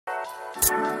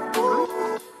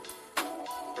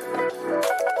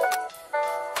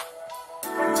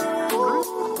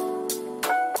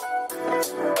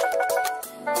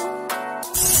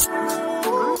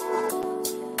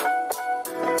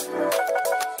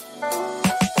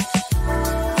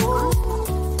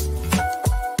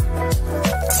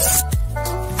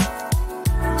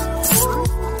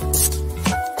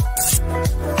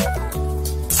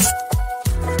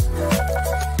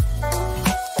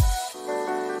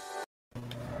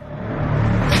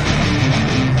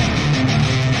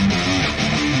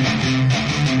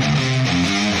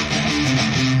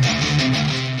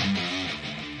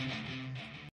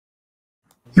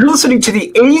You're listening to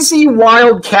the AZ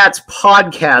Wildcats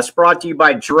podcast brought to you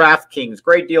by DraftKings.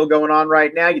 Great deal going on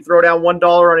right now. You throw down $1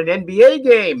 on an NBA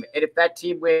game, and if that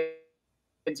team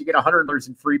wins, you get $100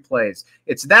 in free plays.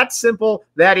 It's that simple,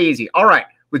 that easy. All right,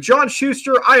 with John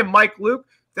Schuster, I am Mike Luke.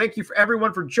 Thank you for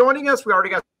everyone for joining us. We already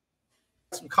got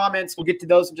some comments. We'll get to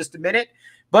those in just a minute.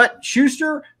 But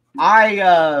Schuster,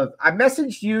 I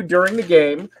messaged you during the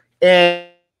game, and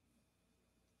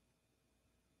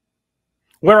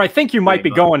where I think you might be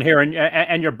going here,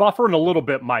 and you're buffering a little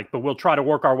bit, Mike, but we'll try to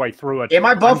work our way through it. Am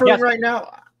I buffering right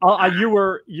now? You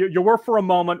were for a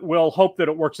moment. We'll hope that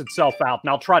it works itself out,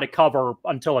 and I'll try to cover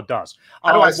until it does.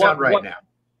 How do I sound right now?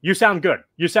 You sound good.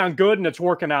 You sound good, and it's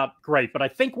working out great. But I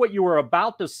think what you were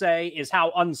about to say is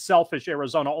how unselfish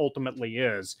Arizona ultimately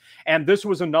is. And this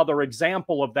was another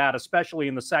example of that, especially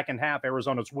in the second half,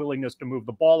 Arizona's willingness to move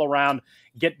the ball around,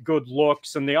 get good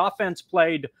looks, and the offense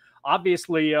played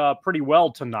obviously pretty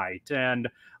well tonight, and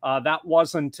that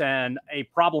wasn't a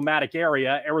problematic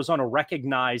area. Arizona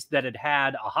recognized that it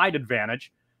had a height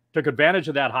advantage, took advantage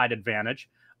of that height advantage,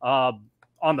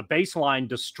 on the baseline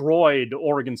destroyed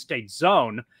Oregon State's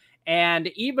zone, and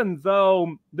even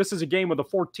though this is a game with a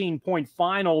 14-point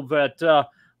final that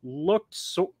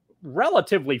looked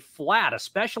relatively flat,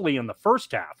 especially in the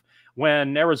first half,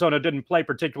 when Arizona didn't play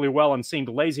particularly well and seemed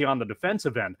lazy on the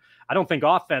defensive end. I don't think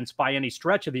offense by any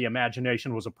stretch of the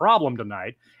imagination was a problem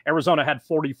tonight. Arizona had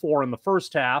 44 in the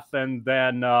first half and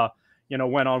then,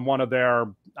 went on one of their,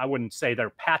 I wouldn't say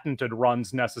their patented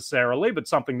runs necessarily, but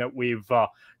something that we've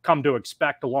come to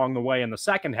expect along the way in the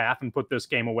second half and put this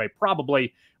game away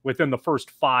probably within the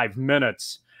first 5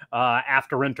 minutes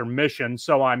after intermission.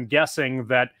 So I'm guessing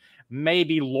that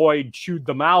maybe Lloyd chewed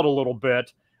them out a little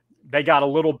bit. They got a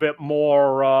little bit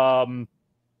more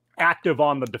active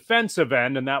on the defensive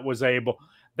end, and that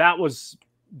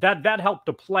helped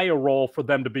to play a role for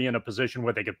them to be in a position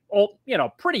where they could,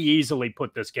 pretty easily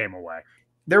put this game away.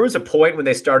 There was a point when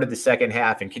they started the second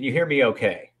half, and can you hear me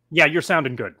okay? Yeah, you're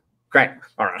sounding good. Great.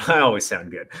 All right. I always sound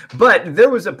good. But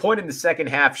there was a point in the second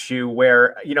half, Shu,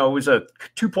 where, it was a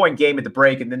 2-point game at the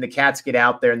break, and then the Cats get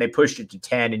out there and they pushed it to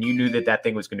 10, and you knew that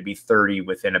thing was going to be 30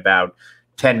 within about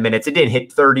 10 minutes. It didn't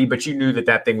hit 30, but you knew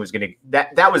that thing was going to,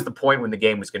 that was the point when the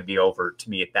game was going to be over to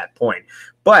me at that point.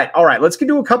 But all right, let's get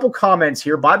to a couple comments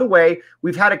here. By the way,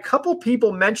 we've had a couple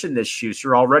people mention this,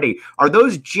 Schuster, already. Are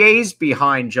those Jays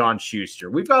behind John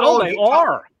Schuster? We've got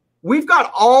We've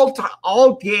got all post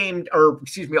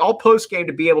game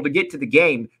to be able to get to the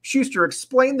game. Schuster,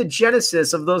 explain the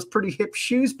genesis of those pretty hip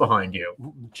shoes behind you.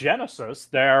 Genesis?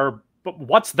 But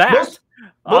what's that?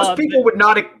 Most people would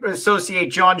not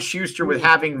associate John Schuster with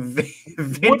having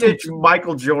vintage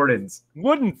Michael Jordans.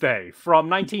 Wouldn't they? From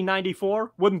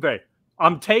 1994? Wouldn't they?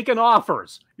 I'm taking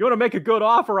offers. You want to make a good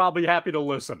offer, I'll be happy to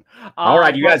listen. All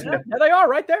right, you guys. There they are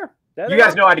right there. You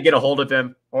guys know how to get a hold of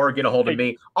him or get a hold of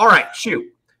me. All right, shoot.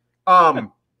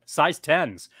 Size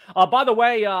 10s. By the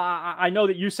way, I know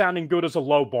that you sounding good as a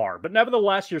low bar, but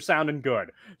nevertheless, you're sounding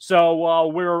good. So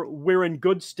we're in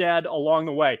good stead along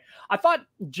the way. I thought,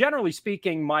 generally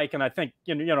speaking, Mike, and I think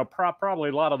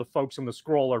probably a lot of the folks in the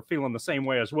scroll are feeling the same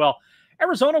way as well.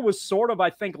 Arizona was sort of,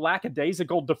 I think,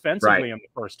 lackadaisical defensively in the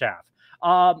first half.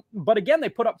 But again, they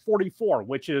put up 44,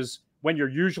 which is when you're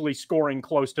usually scoring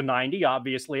close to 90,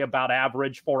 obviously about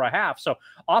average for a half. So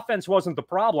offense wasn't the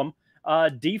problem.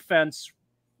 Defense,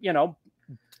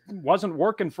 wasn't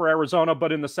working for Arizona,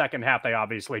 but in the second half, they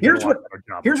obviously did a lot better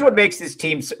job. Here's what makes this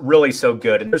team really so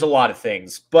good, and there's a lot of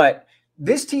things, but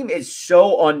this team is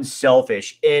so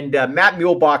unselfish. And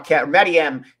Matty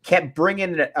M kept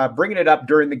bringing it up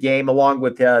during the game, along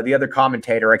with the other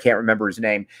commentator. I can't remember his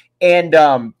name. And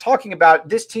talking about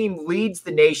this team leads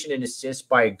the nation in assists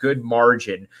by a good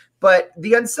margin. But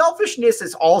the unselfishness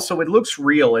is also, it looks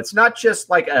real. It's not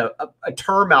just like a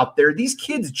term out there. These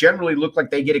kids generally look like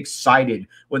they get excited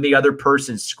when the other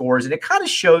person scores, and it kind of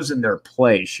shows in their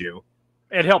play, Shu.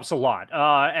 It helps a lot.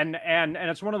 And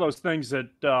it's one of those things that,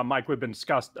 Mike, we've been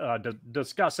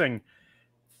discussing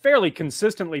fairly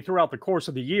consistently throughout the course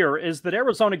of the year is that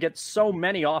Arizona gets so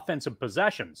many offensive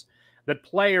possessions that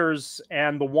players,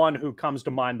 and the one who comes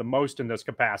to mind the most in this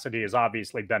capacity is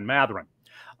obviously Ben Mathurin,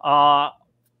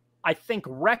 I think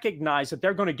recognize that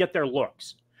they're going to get their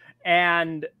looks.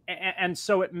 And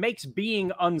so it makes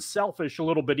being unselfish a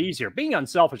little bit easier. Being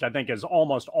unselfish, I think, is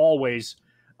almost always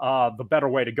the better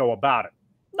way to go about it.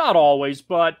 Not always,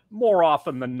 but more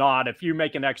often than not, if you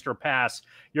make an extra pass,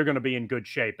 you're going to be in good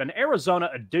shape. And Arizona,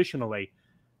 additionally,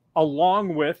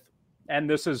 along with, and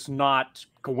this is not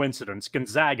coincidence,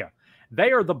 Gonzaga,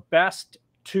 they are the best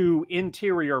two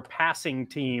interior passing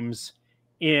teams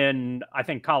in, I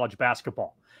think, college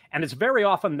basketball. And it's very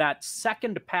often that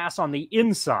second pass on the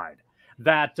inside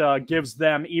that gives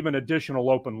them even additional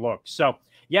open looks. So,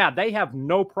 yeah, they have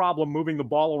no problem moving the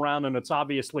ball around, and it's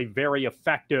obviously very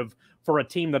effective for a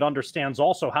team that understands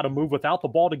also how to move without the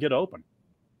ball to get open.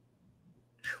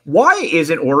 Why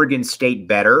isn't Oregon State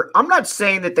better? I'm not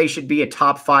saying that they should be a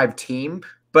top 5 team,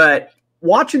 but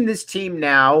watching this team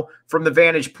now from the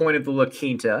vantage point of the La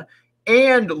Quinta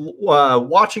and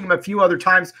watching them a few other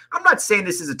times, I'm not saying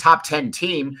this is a top 10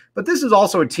 team, but this is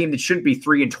also a team that shouldn't be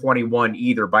 3-21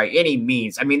 either by any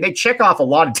means. I mean, they check off a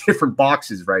lot of different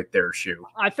boxes right there, Shu.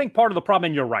 I think part of the problem,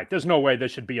 and you're right, there's no way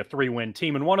this should be a 3-win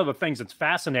team. And one of the things that's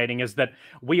fascinating is that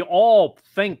we all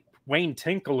think Wayne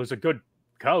Tinkle is a good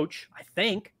coach, I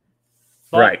think.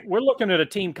 But right. We're looking at a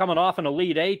team coming off an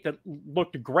Elite Eight that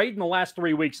looked great in the last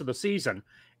 3 weeks of the season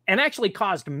and actually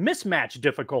caused mismatch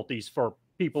difficulties for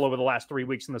people over the last 3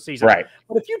 weeks in the season. Right.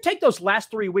 But if you take those last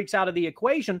 3 weeks out of the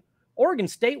equation, Oregon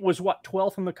State was,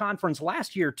 12th in the conference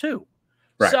last year, too.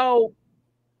 Right. So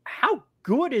how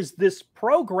good is this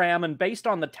program? And based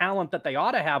on the talent that they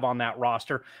ought to have on that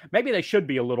roster, maybe they should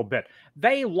be a little bit.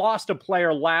 They lost a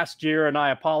player last year, and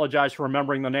I apologize for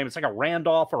remembering the name. It's like a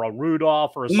Randolph or a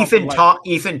Rudolph or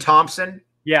Ethan Thompson.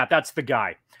 Yeah, that's the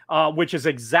guy. Which is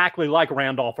exactly like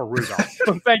Randolph or Rudolph.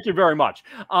 Thank you very much.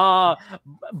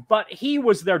 But he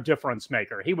was their difference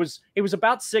maker. He was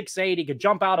about 6'8". He could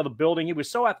jump out of the building. He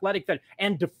was so athletic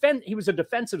he was a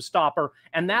defensive stopper,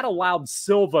 and that allowed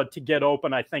Silva to get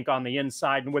open, I think, on the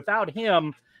inside. And without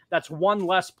him, that's one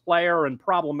less player and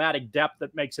problematic depth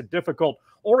that makes it difficult.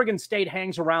 Oregon State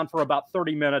hangs around for about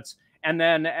 30 minutes. And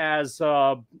then, as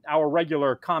our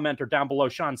regular commenter down below,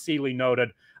 Sean Seeley,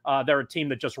 noted, they're a team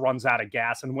that just runs out of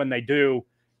gas. And when they do,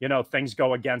 things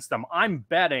go against them. I'm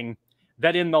betting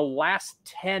that in the last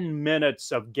 10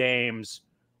 minutes of games,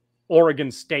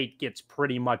 Oregon State gets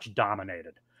pretty much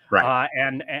dominated. Right.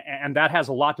 And that has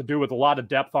a lot to do with a lot of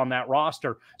depth on that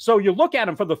roster. So you look at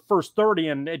them for the first 30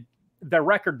 and their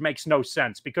record makes no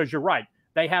sense because you're right.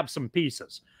 They have some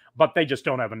pieces, but they just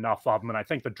don't have enough of them. And I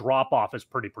think the drop-off is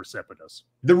pretty precipitous.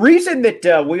 The reason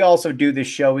that we also do this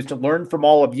show is to learn from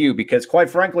all of you because, quite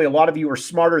frankly, a lot of you are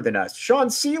smarter than us. Sean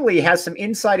Seeley has some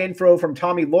inside info from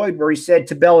Tommy Lloyd where he said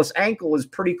Tubelis' ankle is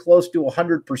pretty close to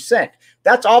 100%.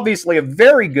 That's obviously a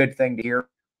very good thing to hear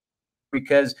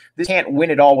because this can't win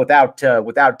it all without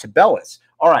Tubelis.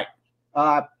 All right.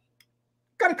 Got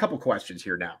a couple questions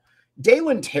here now.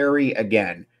 Dalen Terry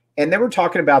again, and they were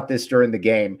talking about this during the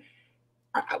game.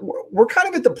 We're kind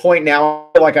of at the point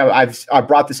now, like I've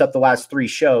brought this up the last 3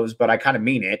 shows, but I kind of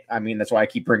mean it. I mean, that's why I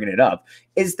keep bringing it up,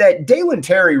 is that Dalen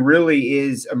Terry really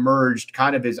is emerged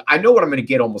kind of as, I know what I'm going to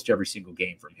get almost every single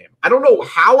game from him. I don't know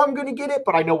how I'm going to get it,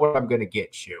 but I know what I'm going to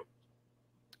get, Shu.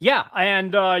 Yeah,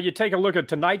 and you take a look at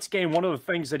tonight's game, one of the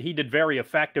things that he did very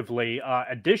effectively,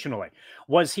 additionally,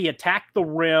 was he attacked the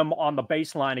rim on the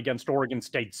baseline against Oregon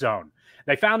State zone.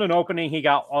 They found an opening. He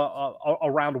got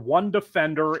around one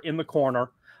defender in the corner,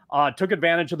 took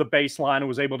advantage of the baseline, and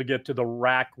was able to get to the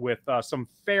rack with some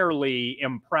fairly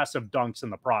impressive dunks in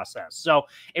the process. So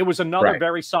it was another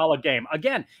very solid game.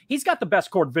 Again, he's got the best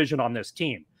court vision on this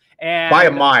team. And by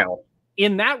a mile.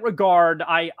 In that regard,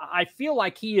 I feel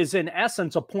like he is, in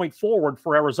essence, a point forward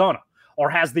for Arizona, or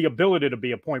has the ability to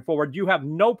be a point forward. You have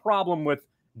no problem with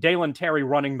Dalen Terry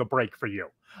running the break for you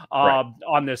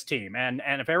on this team. And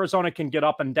if Arizona can get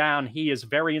up and down, he is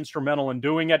very instrumental in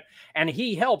doing it. And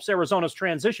he helps Arizona's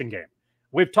transition game.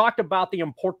 We've talked about the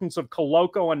importance of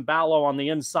Koloko and Ballo on the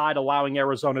inside, allowing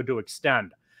Arizona to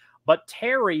extend. But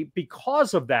Terry,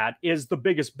 because of that, is the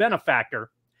biggest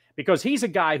benefactor, because he's a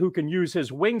guy who can use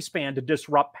his wingspan to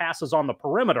disrupt passes on the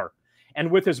perimeter. And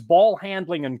with his ball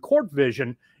handling and court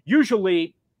vision,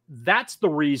 usually that's the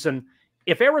reason.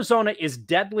 If Arizona is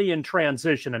deadly in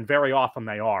transition, and very often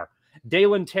they are,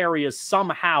 Dalen Terry is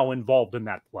somehow involved in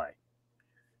that play.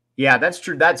 Yeah, that's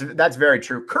true. That's very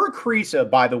true. Kirk Kriisa,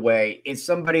 by the way, is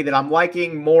somebody that I'm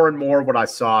liking more and more what I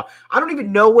saw. I don't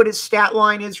even know what his stat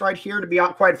line is right here, to be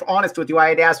quite honest with you. I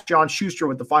had asked John Schuster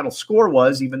what the final score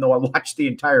was, even though I watched the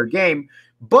entire game.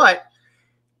 But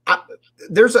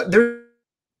there's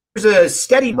a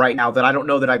steady right now that I don't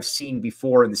know that I've seen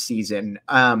before in the season.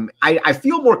 I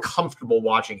feel more comfortable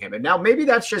watching him. And now maybe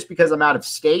that's just because I'm out of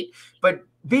state, but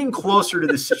being closer to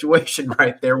the situation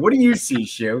right there, what do you see,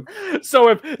 Shu? So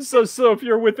if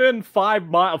you're within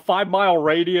 5-mile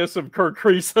radius of Kirk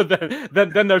Kriisa,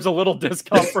 then there's a little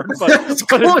discomfort. But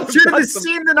closer to the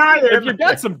scene than I am. If you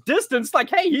got some distance,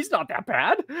 like, hey, he's not that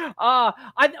bad.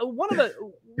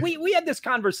 We had this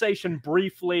conversation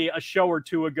briefly a show or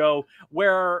two ago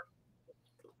where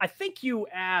I think you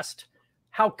asked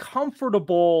how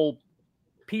comfortable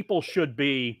people should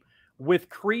be with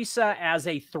Kriisa as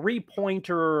a three-point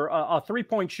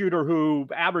shooter who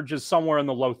averages somewhere in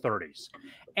the low 30s.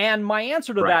 And my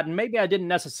answer to that, and maybe I didn't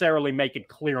necessarily make it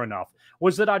clear enough,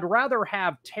 was that I'd rather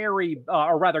have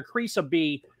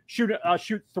Kriisa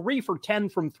shoot 3 for 10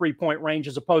 from three-point range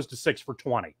as opposed to 6 for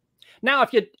 20. Now,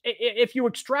 if you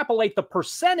extrapolate the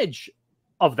percentage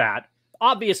of that,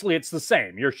 obviously it's the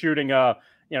same. You're shooting a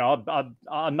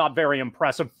not very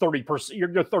impressive 30%. You're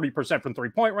 30% from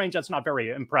three-point range. That's not very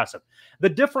impressive. The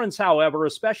difference, however,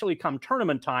 especially come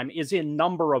tournament time, is in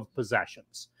number of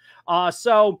possessions.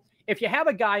 So if you have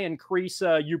a guy in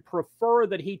Kriisa, you prefer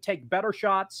that he take better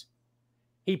shots,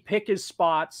 he pick his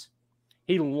spots,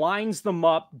 he lines them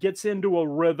up, gets into a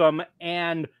rhythm,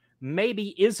 and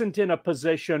maybe isn't in a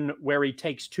position where he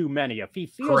takes too many. If he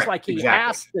feels like he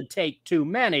has to take too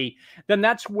many, then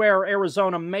that's where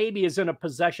Arizona maybe is in a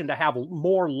position to have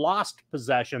more lost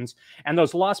possessions, and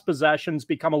those lost possessions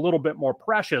become a little bit more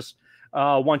precious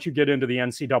once you get into the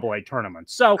NCAA tournament.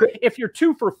 So if you're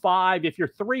 2 for 5, if you're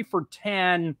 3 for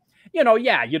 10,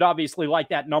 you'd obviously like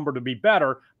that number to be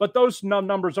better, but those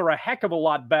numbers are a heck of a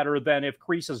lot better than if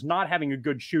Kriisa's not having a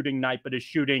good shooting night, but is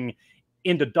shooting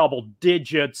into double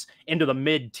digits, into the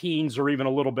mid-teens, or even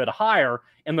a little bit higher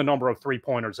in the number of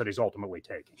three-pointers that he's ultimately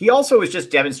taking. He also is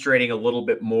just demonstrating a little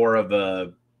bit more of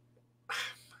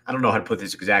I don't know how to put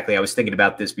this exactly. I was thinking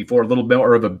about this before, a little bit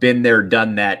more of a been there,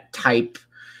 done that type.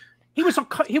 He was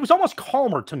almost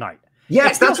calmer tonight.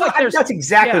 Yes, that's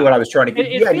exactly what I was trying to get.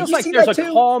 It feels like there's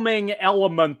a calming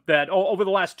element that over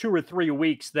the last 2 or 3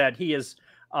 weeks that he has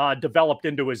developed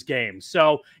into his game.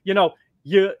 So,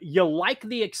 you like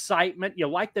the excitement. You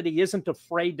like that he isn't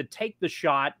afraid to take the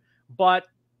shot, but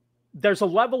there's a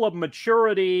level of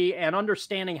maturity and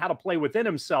understanding how to play within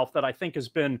himself that I think has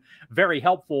been very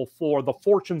helpful for the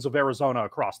fortunes of Arizona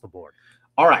across the board.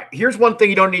 All right, here's one thing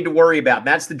you don't need to worry about.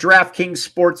 That's the DraftKings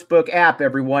Sportsbook app,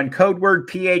 everyone. Code word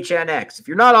PHNX. If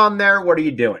you're not on there, what are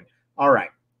you doing? All right.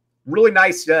 Really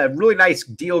nice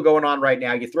deal going on right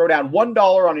now. You throw down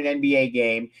 $1 on an NBA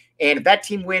game, and if that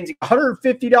team wins,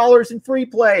 $150 in free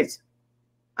plays.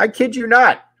 I kid you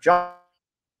not. John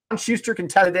Schuster can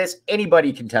tell you this.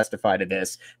 Anybody can testify to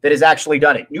this that has actually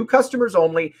done it. New customers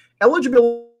only.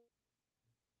 Eligibility.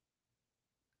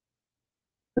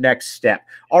 Next step.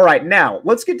 All right, now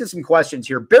let's get to some questions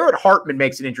here. Barrett Hartman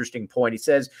makes an interesting point. He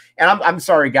says, and I'm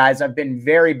sorry, guys, I've been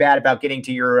very bad about getting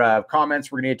to your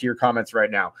comments. We're going to get to your comments right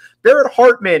now. Barrett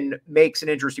Hartman makes an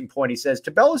interesting point. He says,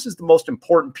 Tubelis is the most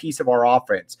important piece of our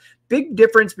offense. Big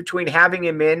difference between having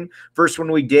him in versus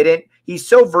when we didn't. He's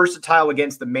so versatile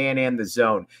against the man and the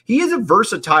zone. He is a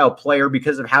versatile player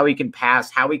because of how he can pass,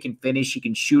 how he can finish, he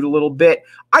can shoot a little bit.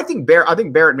 I think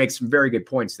Barrett makes some very good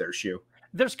points there, Shu.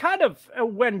 There's kind of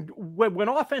when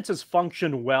offenses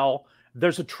function well,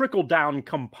 there's a trickle-down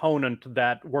component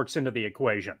that works into the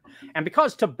equation. And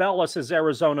because Tubelis is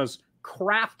Arizona's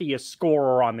craftiest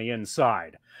scorer on the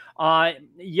inside,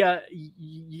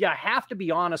 you have to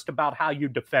be honest about how you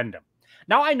defend him.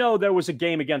 Now, I know there was a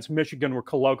game against Michigan where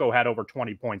Koloko had over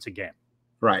 20 points a game.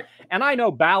 Right. And I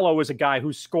know Ballo is a guy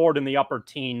who scored in the upper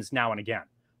teens now and again.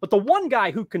 But the one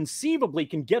guy who conceivably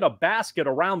can get a basket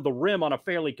around the rim on a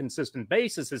fairly consistent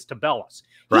basis is Tubelis.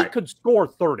 He could score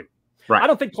 30. Right. I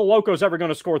don't think Koloko's ever going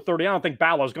to score 30. I don't think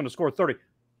Ballo's going to score 30.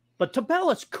 But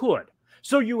Tubelis could.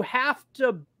 So you have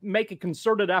to make a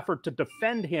concerted effort to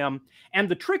defend him. And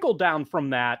the trickle down from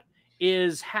that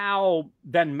is how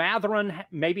then Mathurin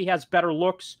maybe has better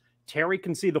looks. Terry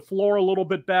can see the floor a little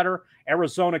bit better.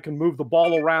 Arizona can move the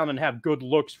ball around and have good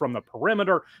looks from the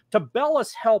perimeter.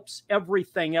 Tubelis helps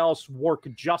everything else work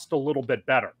just a little bit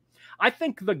better. I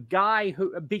think the guy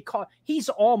because he's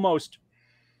almost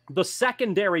the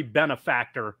secondary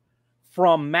benefactor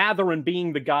from Mathurin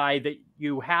being the guy that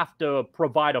you have to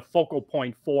provide a focal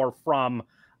point for from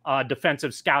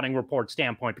defensive scouting report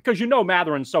standpoint, because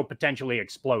Mathurin's so potentially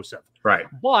explosive. Right.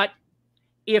 But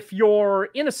if you're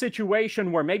in a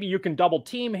situation where maybe you can double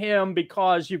team him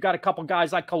because you've got a couple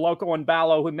guys like Koloko and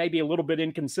Ballo who may be a little bit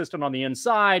inconsistent on the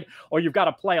inside, or you've got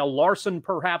to play a Larson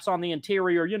perhaps on the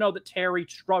interior, that Terry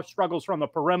struggles from the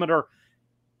perimeter,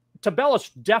 Tubelis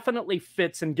definitely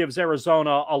fits and gives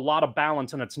Arizona a lot of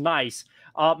balance, and it's nice.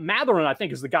 Mathurin, I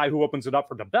think, is the guy who opens it up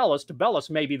for Tubelis.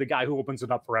 Tubelis may be the guy who opens it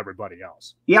up for everybody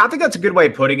else. Yeah, I think that's a good way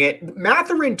of putting it.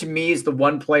 Mathurin, to me, is the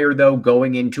one player, though,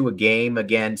 going into a game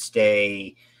against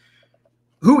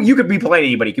who you could be playing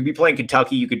anybody. You could be playing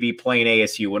Kentucky. You could be playing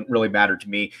ASU. It wouldn't really matter to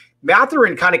me.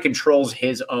 Mathurin kind of controls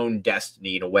his own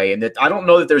destiny in a way. And that I don't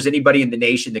know that there's anybody in the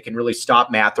nation that can really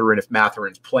stop Mathurin if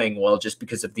Mathurin's playing well, just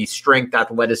because of the strength,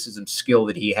 athleticism, skill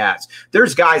that he has.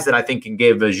 There's guys that I think can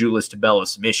give Azuolas, Tubelis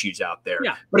some issues out there.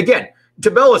 Yeah. But again,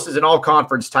 Tubelis is an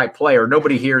all-conference type player.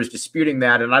 Nobody here is disputing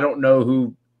that. And I don't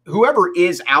know whoever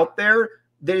is out there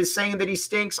that is saying that he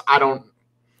stinks.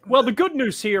 Well, the good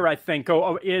news here, I think,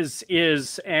 is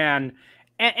and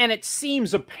it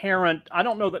seems apparent. I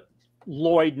don't know that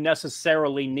Lloyd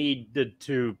necessarily needed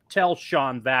to tell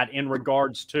Sean that in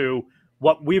regards to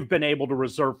what we've been able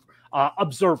to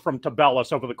observe from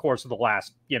Tubelis over the course of the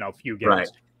last, few games. Right.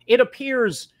 It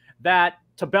appears that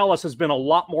Tubelis has been a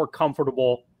lot more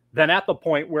comfortable than at the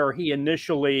point where he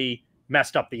initially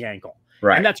messed up the ankle.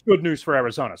 Right. And that's good news for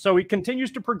Arizona. So he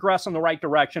continues to progress in the right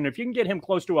direction. If you can get him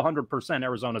close to 100%,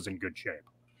 Arizona's in good shape.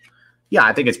 Yeah,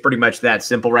 I think it's pretty much that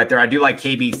simple right there. I do like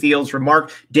KB Thiel's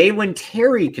remark. Dalen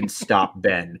Terry can stop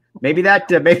Ben. Maybe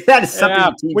that is something.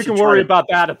 Yeah, we can worry about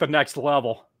that at the next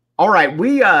level. All right,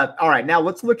 all right. Now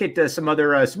let's look at some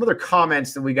other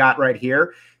comments that we got right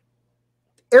here.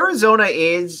 Arizona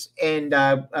is, and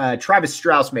Travis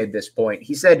Strauss made this point.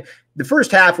 He said the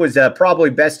first half was probably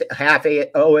best half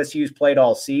OSU's played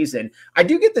all season. I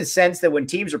do get the sense that when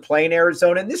teams are playing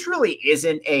Arizona, and this really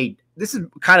isn't this is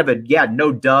kind of a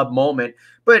no dub moment,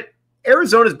 but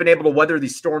Arizona's been able to weather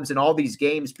these storms in all these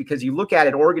games because you look at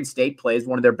it, Oregon State plays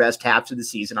one of their best halves of the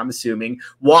season, I'm assuming.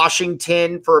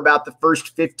 Washington for about the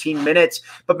first 15 minutes.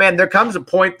 But, man, there comes a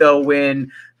point, though,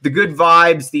 when the good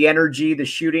vibes, the energy, the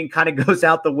shooting kind of goes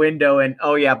out the window. And,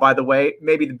 oh, yeah, by the way,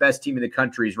 maybe the best team in the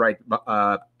country is right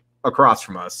across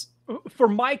from us. For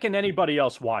Mike and anybody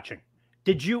else watching,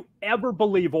 did you ever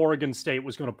believe Oregon State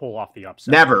was going to pull off the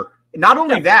upset? Never. Not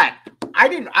only that,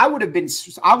 I would have been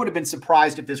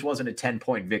surprised if this wasn't a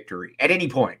 10-point victory at any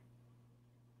point.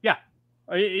 Yeah.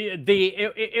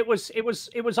 It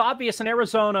was obvious, and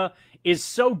Arizona is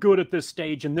so good at this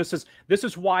stage, and this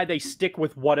is why they stick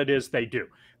with what it is they do.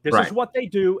 This is what they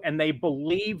do, and they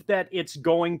believe that it's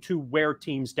going to wear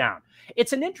teams down.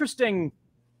 It's an interesting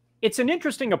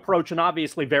approach and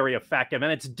obviously very effective.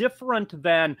 And it's different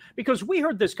than, because we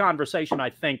heard this conversation, I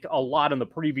think, a lot in the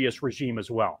previous regime as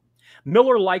well.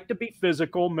 Miller liked to be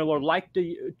physical. Miller liked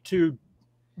to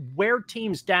wear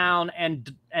teams down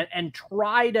and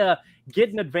try to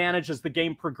get an advantage as the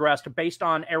game progressed based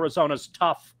on Arizona's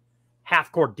tough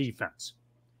half-court defense.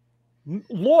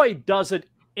 Lloyd does it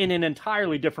in an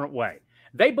entirely different way.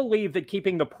 They believe that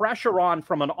keeping the pressure on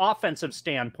from an offensive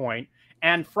standpoint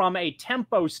and from a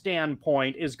tempo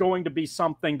standpoint is going to be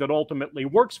something that ultimately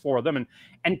works for them.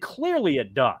 And clearly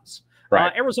it does.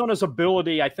 Right. Arizona's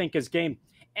ability, I think, is game.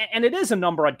 And it is a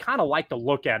number I'd kind of like to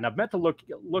look at. And I've meant to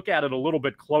look at it a little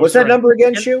bit closer. What's that number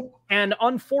again, Shu? And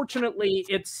unfortunately,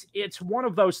 it's one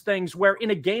of those things where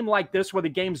in a game like this, where the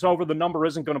game's over, the number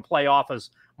isn't going to play off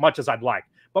as much as I'd like.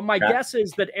 But my guess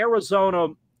is that Arizona,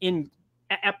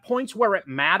 at points where it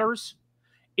matters,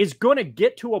 is going to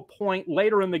get to a point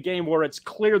later in the game where it's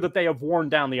clear that they have worn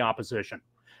down the opposition.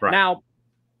 Right. Now,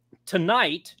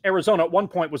 tonight, Arizona at one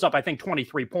point was up, I think,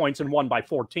 23 points and won by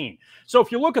 14. So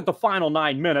if you look at the final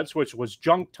 9 minutes, which was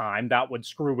junk time, that would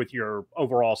screw with your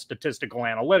overall statistical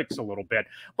analytics a little bit.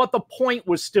 But the point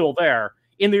was still there.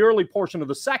 In the early portion of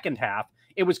the second half,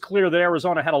 it was clear that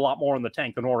Arizona had a lot more in the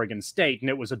tank than Oregon State, and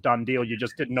it was a done deal. You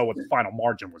just didn't know what the final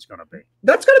margin was going to be.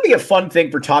 That's going to be a fun thing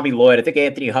for Tommy Lloyd. I think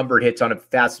Anthony Humbert hits on a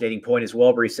fascinating point as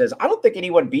well, where he says, I don't think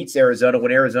anyone beats Arizona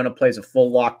when Arizona plays a full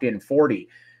locked-in 40.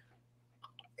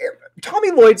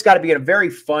 Tommy Lloyd's got to be in a very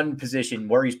fun position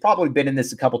where he's probably been in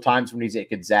this a couple times when he's at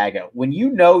Gonzaga, when you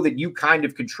know that you kind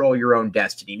of control your own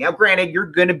destiny. Now, granted, you're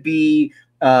going to be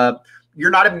you're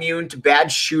not immune to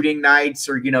bad shooting nights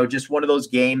or, just one of those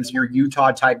games, your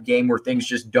Utah type game where things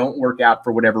just don't work out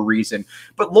for whatever reason.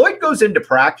 But Lloyd goes into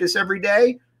practice every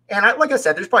day. And like I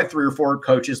said, there's probably 3 or 4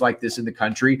 coaches like this in the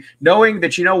country, knowing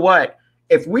that,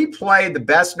 if we play the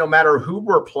best, no matter who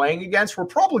we're playing against, we're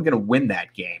probably going to win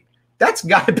that game. That's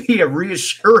got to be a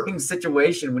reassuring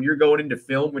situation when you're going into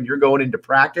film, when you're going into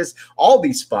practice, all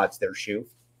these spots there, Shu.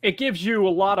 It gives you a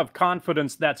lot of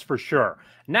confidence, that's for sure.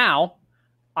 Now,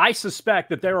 I suspect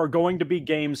that there are going to be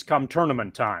games come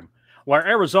tournament time where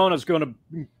Arizona is going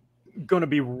to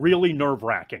be really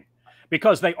nerve-wracking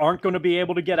because they aren't going to be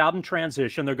able to get out in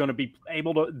transition. They're going to be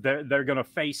able to, they're going to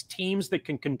face teams that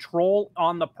can control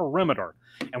on the perimeter.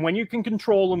 And when you can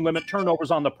control and limit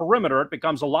turnovers on the perimeter, it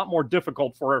becomes a lot more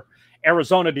difficult for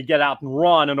Arizona to get out and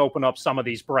run and open up some of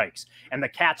these breaks. And the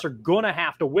Cats are going to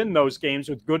have to win those games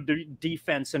with good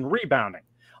defense and rebounding.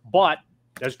 But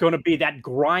there's going to be that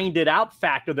grinded out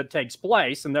factor that takes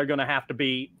place, and they're going to have to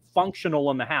be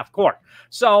functional in the half court.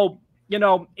 So, you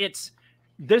know, it's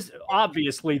this,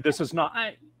 obviously this is not,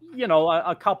 you know,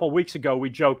 a couple of weeks ago we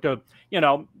joked, you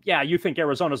know, yeah, you think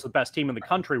Arizona's the best team in the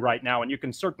country right now, and you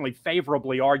can certainly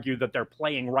favorably argue that they're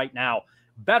playing right now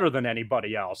better than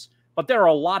anybody else. But there are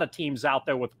a lot of teams out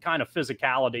there with kind of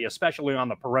physicality, especially on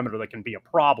the perimeter, that can be a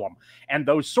problem. And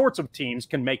those sorts of teams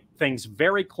can make things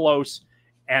very close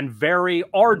and very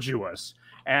arduous.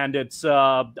 And it's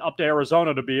up to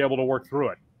Arizona to be able to work through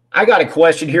it. I got a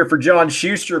question here for John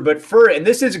Schuster, and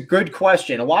this is a good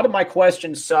question. A lot of my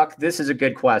questions suck. This is a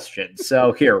good question.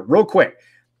 So here, real quick,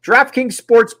 DraftKings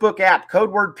Sportsbook app,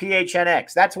 code word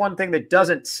PHNX. That's one thing that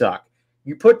doesn't suck.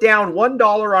 You put down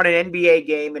 $1 on an NBA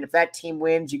game, and if that team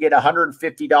wins, you get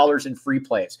 $150 in free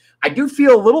plays. I do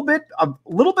feel a little bit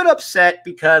upset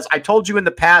because I told you in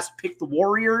the past, pick the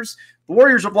Warriors. The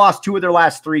Warriors have lost 2 of their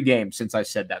last 3 games since I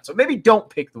said that. So maybe don't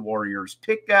pick the Warriors.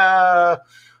 Pick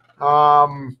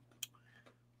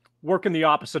work in the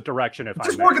opposite direction, if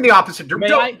just work in the opposite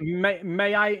direction.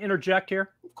 May I interject here?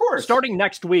 Of course. Starting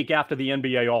next week after the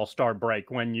NBA All-Star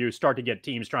break, when you start to get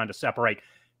teams trying to separate,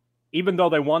 even though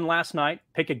they won last night,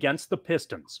 pick against the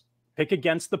Pistons. Pick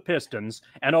against the Pistons.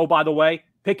 And oh, by the way,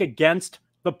 pick against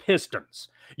the Pistons.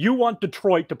 You want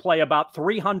Detroit to play about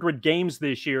 300 games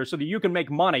this year so that you can make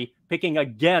money picking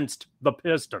against the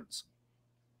Pistons.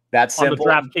 That's simple.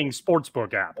 On the DraftKings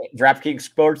Sportsbook app. DraftKings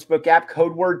Sportsbook app,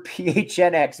 code word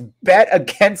PHNX. Bet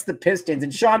against the Pistons.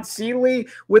 And Sean Seeley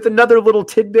with another little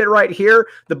tidbit right here.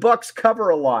 The Bucks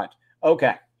cover a lot.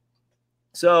 Okay.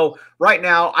 So right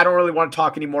now, I don't really want to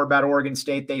talk anymore about Oregon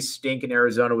State. They stink, and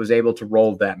Arizona was able to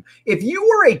roll them. If you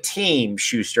were a team,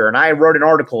 Schuster, and I wrote an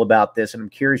article about this, and I'm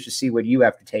curious to see what you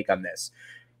have to take on this.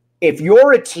 If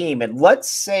you're a team, and let's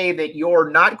say that you're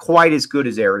not quite as good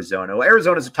as Arizona. Well,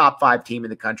 Arizona's a top 5 team in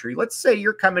the country. Let's say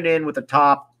you're coming in with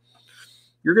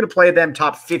you're going to play them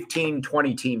top 15,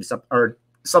 20 teams, or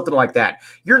something like that.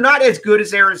 You're not as good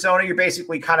as Arizona. You're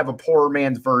basically kind of a poor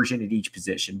man's version at each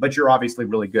position, but you're obviously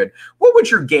really good. What would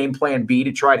your game plan be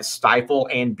to try to stifle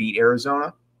and beat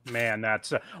Arizona? Man,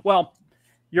 that's well,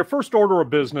 your first order of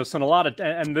business,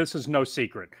 and this is no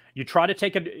secret. You try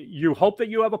to you hope that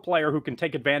you have a player who can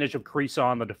take advantage of Kriisa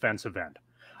on the defensive end.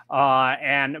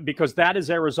 And because that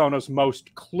is Arizona's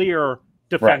most clear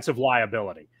defensive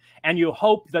liability. And you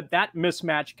hope that that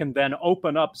mismatch can then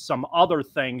open up some other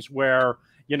things where,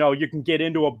 you know, you can get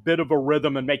into a bit of a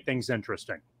rhythm and make things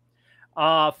interesting.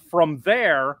 From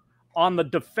there, on the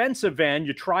defensive end,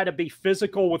 you try to be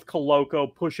physical with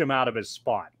Koloko, push him out of his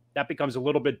spot. That becomes a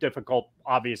little bit difficult,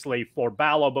 obviously, for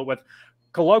Ballo, but with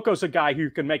Koloko's a guy who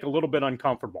can make a little bit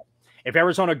uncomfortable. If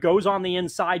Arizona goes on the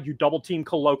inside, you double-team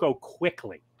Koloko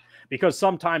quickly, because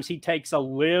sometimes he takes a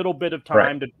little bit of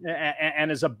time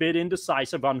and is a bit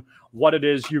indecisive on what it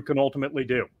is you can ultimately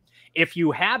do. If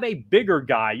you have a bigger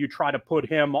guy, you try to put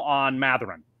him on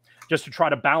Mathurin just to try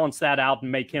to balance that out and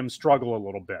make him struggle a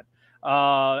little bit.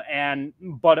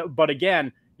 But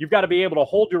again, you've got to be able to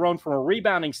hold your own from a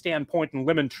rebounding standpoint and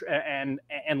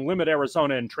limit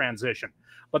Arizona in transition.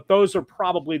 But those are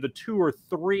probably the 2 or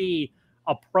 3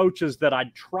 approaches that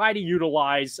I'd try to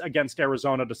utilize against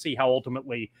Arizona to see how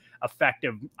ultimately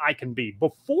effective I can be.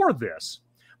 Before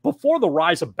the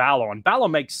rise of Ballo, and Ballo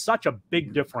makes such a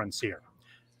big difference here,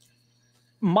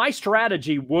 my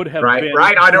strategy would have been...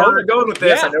 Right, I know where you're going with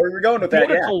this. Yeah, I know where you're going with that.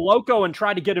 Go to Koloko and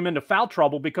try to get him into foul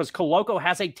trouble, because Koloko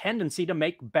has a tendency to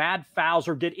make bad fouls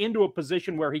or get into a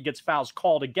position where he gets fouls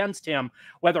called against him,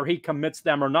 whether he commits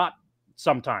them or not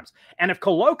sometimes. And if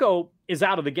Koloko is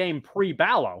out of the game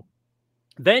pre-Ballo,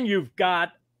 then you've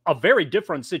got a very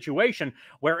different situation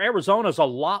where Arizona's a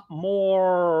lot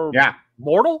more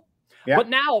mortal. Yeah. But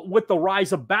now with the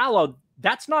rise of Ballo,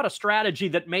 that's not a strategy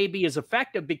that may be as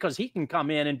effective, because he can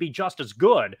come in and be just as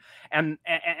good. And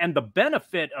the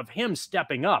benefit of him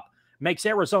stepping up makes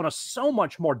Arizona so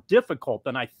much more difficult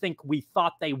than I think we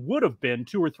thought they would have been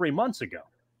 2 or 3 months ago.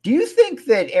 Do you think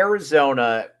that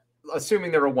Arizona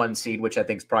assuming they're a 1 seed, which I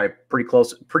think is probably pretty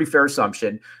close, pretty fair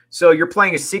assumption. So you're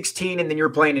playing a 16 and then you're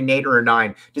playing an 8 or a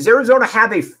 9. Does Arizona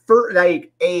have a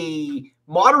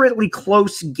moderately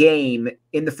close game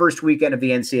in the first weekend of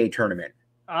the NCAA tournament?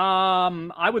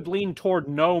 I would lean toward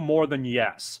no more than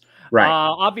yes. Right.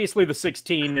 Obviously the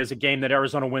 16 is a game that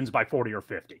Arizona wins by 40 or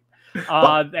 50.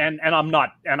 And I'm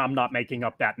not making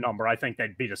up that number. I think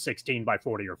they'd beat a 16 by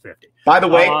 40 or 50. By the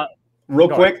way, real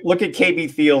quick, look at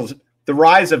KB Fields. The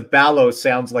Rise of Ballo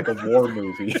sounds like a war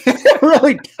movie. It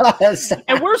really does.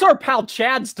 And where's our pal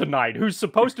Chads tonight, who's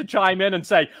supposed to chime in and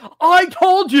say, I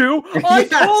told you,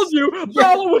 told you,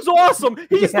 Ballo was awesome.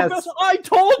 He's the best. I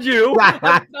told you.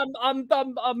 I'm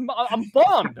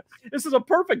bummed. This is a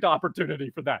perfect opportunity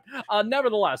for that.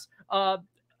 Nevertheless, blah,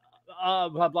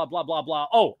 blah, blah, blah, blah.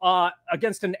 Oh,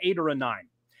 against an 8 or a 9.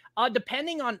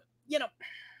 Depending on,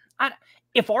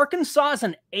 if Arkansas is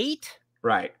an 8.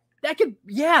 Right. That could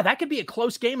be a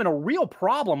close game and a real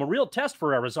problem, a real test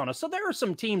for Arizona. So there are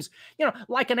some teams,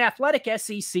 like an athletic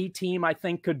SEC team, I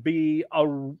think could be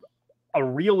a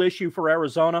real issue for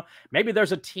Arizona. Maybe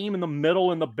there's a team in the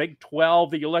middle in the Big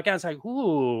 12 that you look at and say,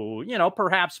 ooh,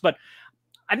 perhaps. But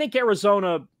I think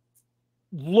Arizona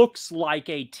looks like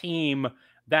a team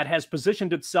that has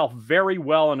positioned itself very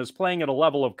well and is playing at a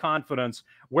level of confidence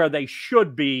where they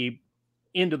should be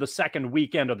into the second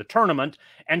weekend of the tournament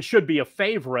and should be a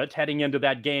favorite heading into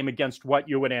that game against what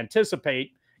you would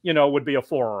anticipate, would be a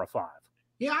 4 or a 5.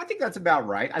 Yeah, I think that's about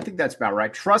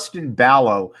right. Trust in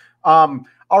Ballo. All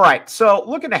right. So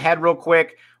looking ahead real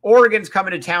quick, Oregon's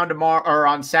coming to town tomorrow or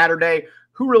on Saturday.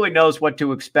 Who really knows what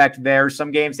to expect there?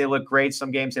 Some games they look great.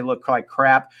 Some games they look like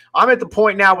crap. I'm at the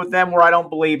point now with them where I don't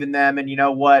believe in them. And you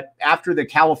know what? After the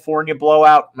California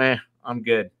blowout, I'm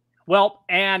good. Well,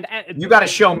 and you got to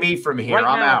show me from here. Right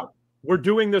I'm now, out. We're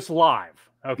doing this live.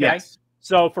 Okay. Yes.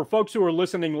 So for folks who are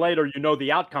listening later,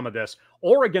 the outcome of this.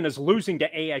 Oregon is losing to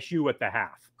ASU at the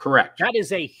half. Correct. That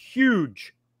is a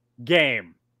huge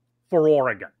game for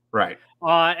Oregon. Right.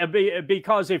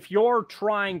 Because if you're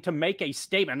trying to make a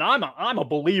statement, I'm a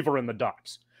believer in the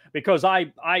Ducks because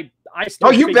I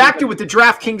still you backed it with the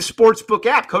DraftKings Sportsbook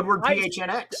app, code word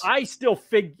PHNX. I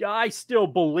still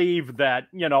believe that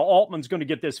Altman's going to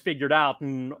get this figured out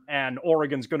and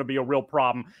Oregon's going to be a real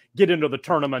problem, get into the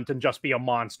tournament and just be a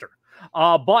monster.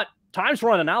 But time's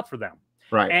running out for them.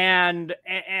 Right. And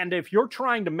if you're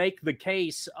trying to make the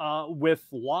case with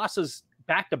losses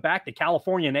back to back to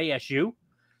California and ASU,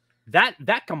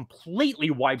 that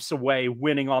completely wipes away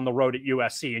winning on the road at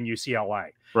USC and UCLA.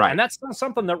 Right. And that's not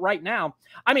something that right now,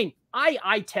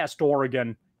 I test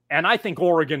Oregon and I think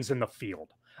Oregon's in the field.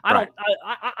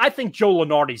 I think Joe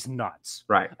Lunardi's nuts.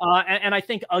 Right. And I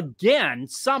think again,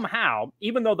 somehow,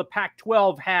 even though the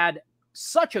Pac-12 had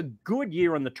such a good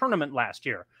year in the tournament last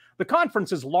year, the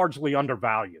conference is largely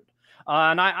undervalued.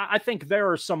 And I think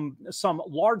there are some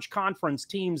large conference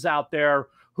teams out there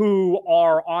who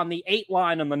are on the 8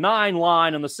 line and the 9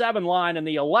 line and the 7 line and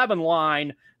the 11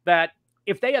 line that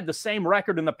if they had the same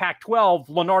record in the Pac-12,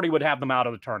 Lunardi would have them out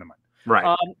of the tournament.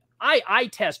 Right. I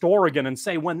test Oregon and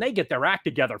say when they get their act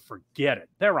together, forget it.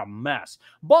 They're a mess.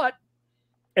 But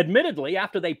admittedly,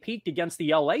 after they peaked against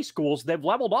the LA schools, they've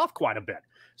leveled off quite a bit.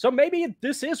 So maybe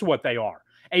this is what they are,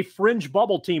 a fringe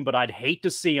bubble team, but I'd hate to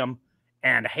see them.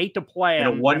 And hate to play in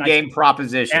a one-game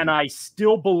proposition. And I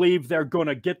still believe they're going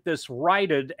to get this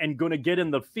righted and going to get in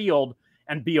the field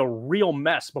and be a real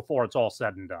mess before it's all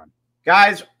said and done.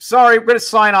 Guys, sorry, we're going to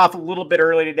sign off a little bit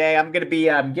early today. I'm going to be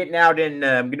getting out and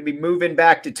I'm going to be moving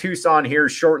back to Tucson here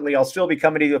shortly. I'll still be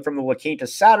coming to you from the La Quinta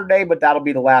Saturday, but that'll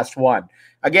be the last one.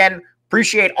 Again,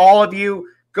 appreciate all of you.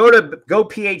 Go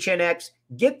PHNX,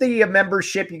 get the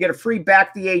membership. You get a free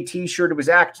Back the A t-shirt. It was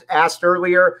asked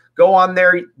earlier. Go on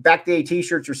there. Back the A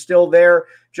t-shirts are still there.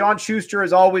 John Schuster,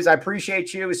 as always, I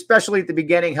appreciate you, especially at the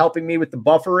beginning, helping me with the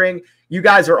buffering. You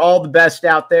guys are all the best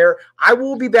out there. I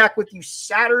will be back with you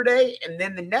Saturday, and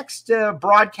then the next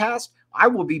broadcast, I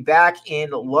will be back in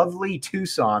lovely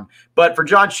Tucson. But for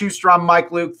John Schuster, I'm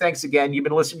Mike Luke. Thanks again. You've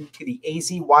been listening to the AZ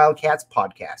Wildcats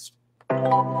podcast.